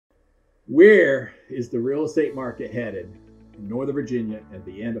Where is the real estate market headed in Northern Virginia at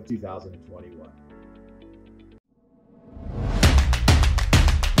the end of 2021?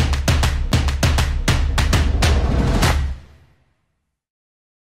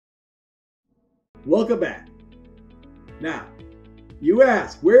 Welcome back. Now, you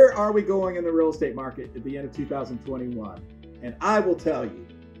ask, where are we going in the real estate market at the end of 2021? And I will tell you.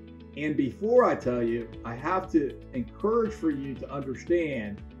 And before I tell you, I have to encourage for you to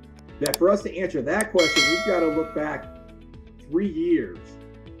understand that for us to answer that question, we've got to look back 3 years,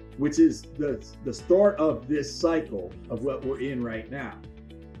 which is the start of this cycle of what we're in right now.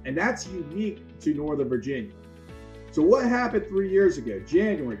 And that's unique to Northern Virginia. So what happened 3 years ago,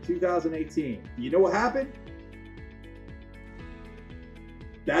 January 2018? Do you know what happened?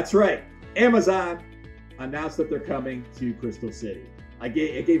 That's right. Amazon announced that they're coming to Crystal City. I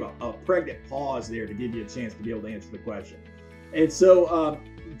gave a pregnant pause there to give you a chance to be able to answer the question. And so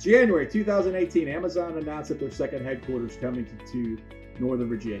January 2018, Amazon announced that their second headquarters coming to Northern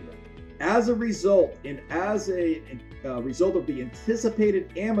Virginia. As a result, and as a result of the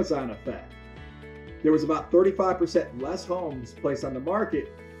anticipated Amazon effect, there was about 35% less homes placed on the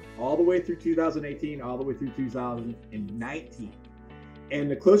market all the way through 2018, all the way through 2019. And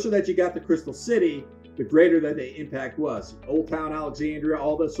the closer that you got to Crystal City, the greater that the impact was. Old Town Alexandria,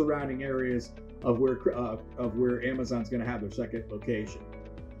 all the surrounding areas of where Amazon's going to have their second location.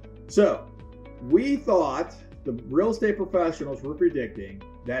 So we thought, the real estate professionals were predicting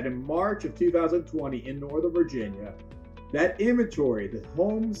that in March of 2020 in Northern Virginia, that inventory, the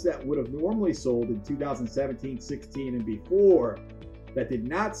homes that would have normally sold in 2017, 16, and before, that did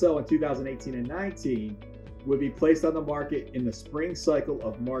not sell in 2018 and 19, would be placed on the market in the spring cycle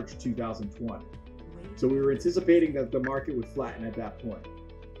of March 2020. So we were anticipating that the market would flatten at that point.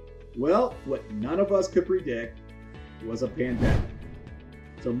 Well, what none of us could predict was a pandemic.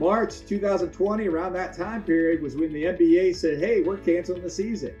 So March 2020, around that time period, was when the NBA said, hey, we're canceling the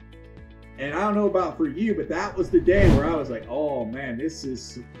season. And I don't know about for you, but that was the day where I was like, oh man, this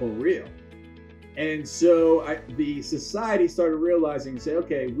is for real. And so the society started realizing,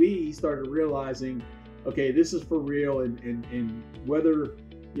 we started realizing, okay, this is for real, and whether,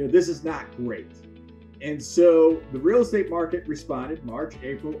 this is not great. And so the real estate market responded March,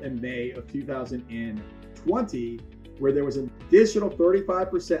 April, and May of 2020, where there was an additional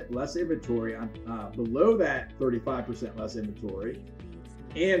 35% less inventory on below that 35% less inventory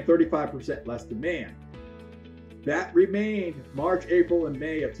and 35% less demand. That remained March, April, and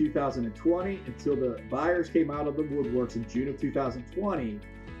May of 2020 until the buyers came out of the woodworks in June of 2020.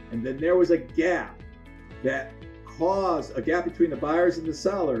 And then there was a gap that caused a gap between the buyers and the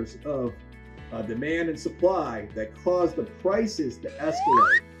sellers of demand and supply that caused the prices to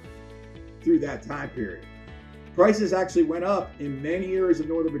escalate through that time period. Prices actually went up in many areas of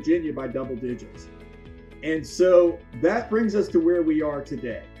Northern Virginia by double digits. And so that brings us to where we are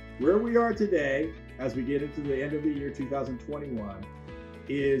today. Where we are today, as we get into the end of the year 2021,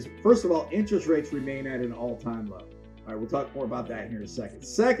 is, first of all, interest rates remain at an all-time low. All right, we'll talk more about that here in a second.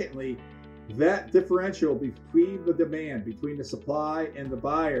 Secondly, that differential between the demand, between the supply and the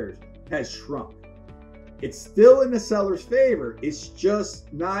buyers, has shrunk. It's still in the seller's favor. It's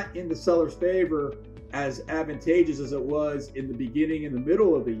just not in the seller's favor as advantageous as it was in the beginning and the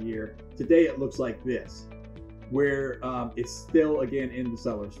middle of the year. Today it looks like this, where it's still again in the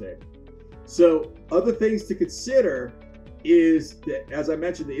seller's favor. So other things to consider is that, as I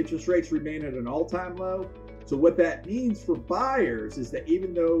mentioned, the interest rates remain at an all-time low. So what that means for buyers is that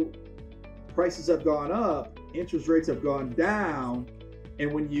even though prices have gone up, interest rates have gone down.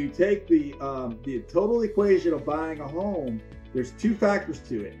 And when you take the total equation of buying a home, there's two factors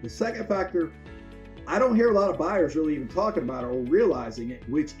to it. The second factor, I don't hear a lot of buyers really even talking about it or realizing it,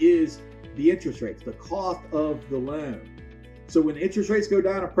 which is the interest rates, the cost of the loan. So when interest rates go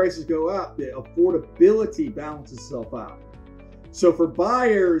down and prices go up, the affordability balances itself out. So for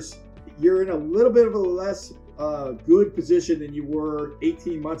buyers, you're in a little bit of a less good position than you were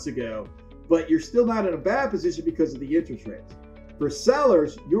 18 months ago, but you're still not in a bad position because of the interest rates. For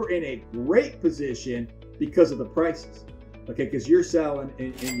sellers, you're in a great position because of the prices, okay? Because you're selling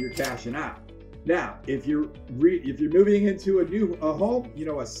and you're cashing out. Now, if you're moving into a home,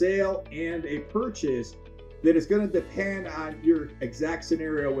 a sale and a purchase, then it's going to depend on your exact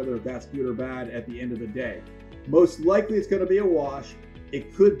scenario, whether that's good or bad at the end of the day. Most likely, it's going to be a wash.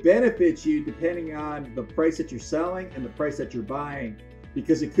 It could benefit you depending on the price that you're selling and the price that you're buying,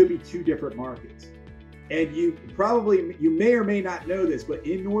 because it could be two different markets. And you may or may not know this, but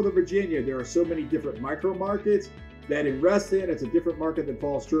in Northern Virginia, there are so many different micro markets that in Reston, it's a different market than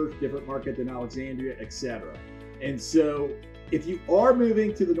Falls Church, different market than Alexandria, etc. And so if you are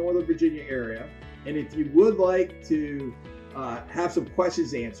moving to the Northern Virginia area, and if you would like to have some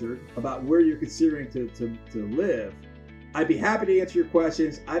questions answered about where you're considering to live, I'd be happy to answer your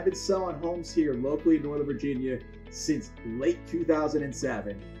questions. I've been selling homes here locally in Northern Virginia since late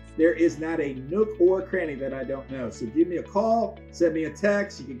 2007. There is not a nook or a cranny that I don't know. So give me a call, send me a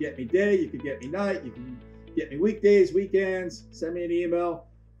text. You can get me day, you can get me night, you can get me weekdays, weekends, send me an email.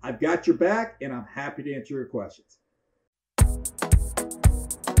 I've got your back, and I'm happy to answer your questions.